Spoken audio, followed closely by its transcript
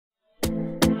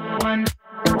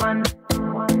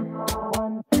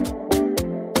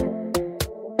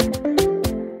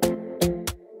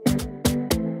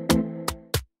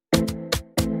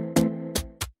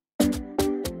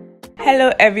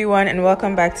everyone, and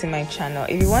welcome back to my channel.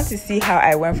 If you want to see how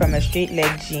I went from a straight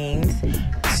leg jeans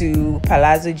to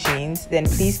palazzo jeans, then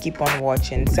please keep on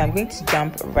watching. So I'm going to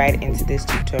jump right into this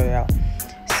tutorial.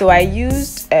 So I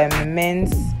used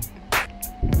men's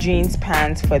jeans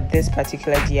pants for this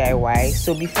particular DIY.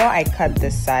 So before I cut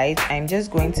the sides, I'm just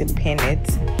going to pin it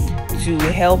to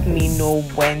help me know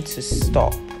when to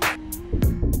stop.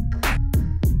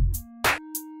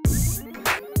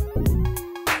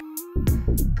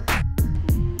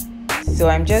 So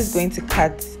I'm just going to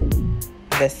cut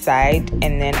the side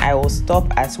and then I will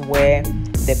stop at where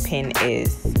the pin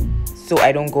is so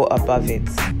I don't go above it.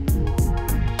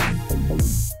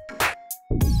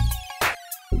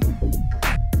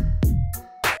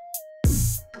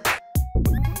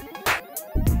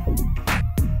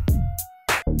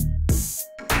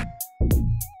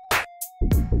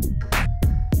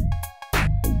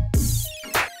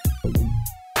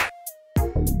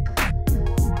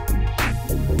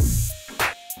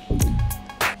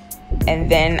 And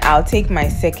then I'll take my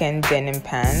second denim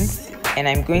pants and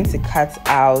I'm going to cut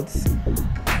out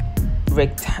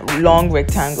long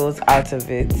rectangles out of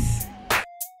it.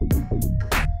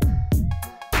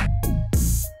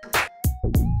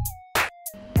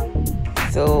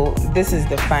 So this is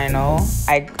the final.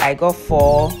 I got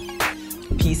 4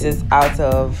 pieces out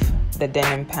of the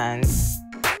denim pants.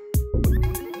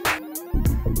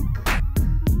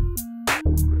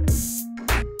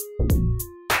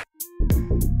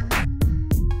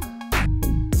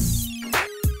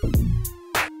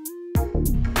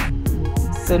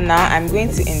 So now I'm going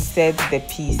to insert the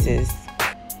pieces.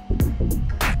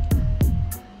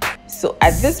 So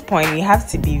at this point you have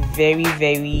to be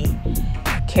very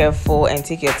careful and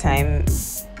take your time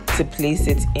to place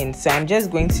it in. So I'm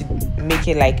just going to make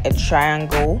it like a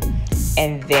triangle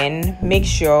and then make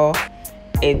sure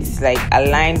it's like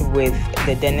aligned with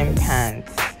the denim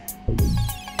pants.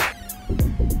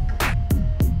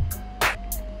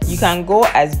 You can go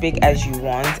as big as you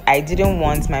want. I didn't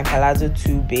want my palazzo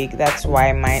too big. That's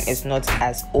why mine is not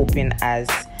as open as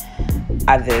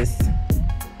others.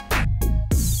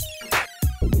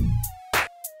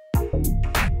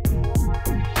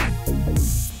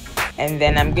 And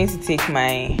then I'm going to take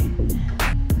my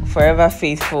Forever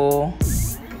Faithful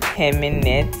hemming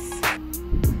knits.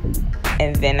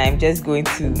 And then I'm just going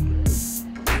to...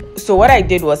 So what I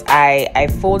did was I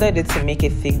folded it to make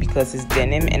it thick because it's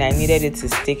denim and I needed it to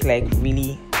stick like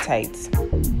really tight.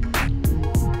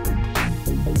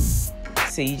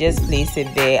 So you just place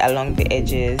it there along the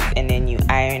edges and then you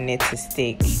iron it to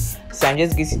stick. So I'm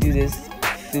just going to do this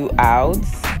throughout.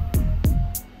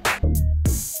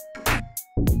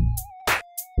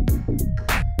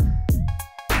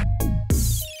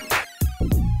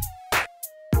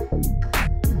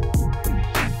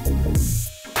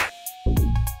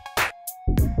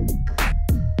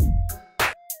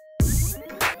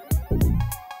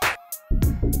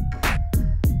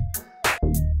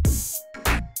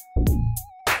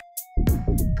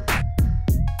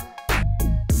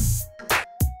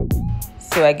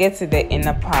 So I get to the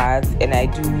inner part and I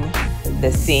do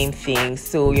the same thing.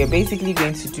 So you're basically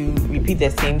going to repeat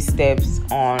the same steps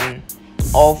on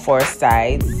all 4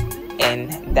 sides,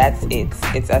 and that's it.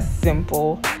 It's as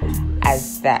simple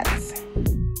as that.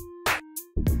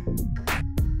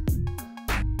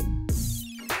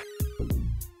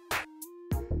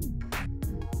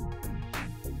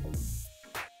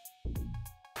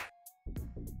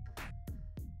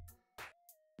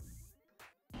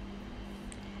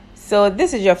 So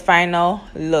this is your final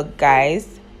look,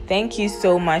 guys. Thank you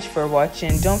so much for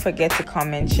watching. Don't forget to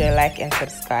comment, share, like, and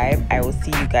subscribe. I will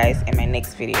see you guys in my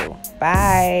next video.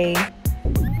 Bye.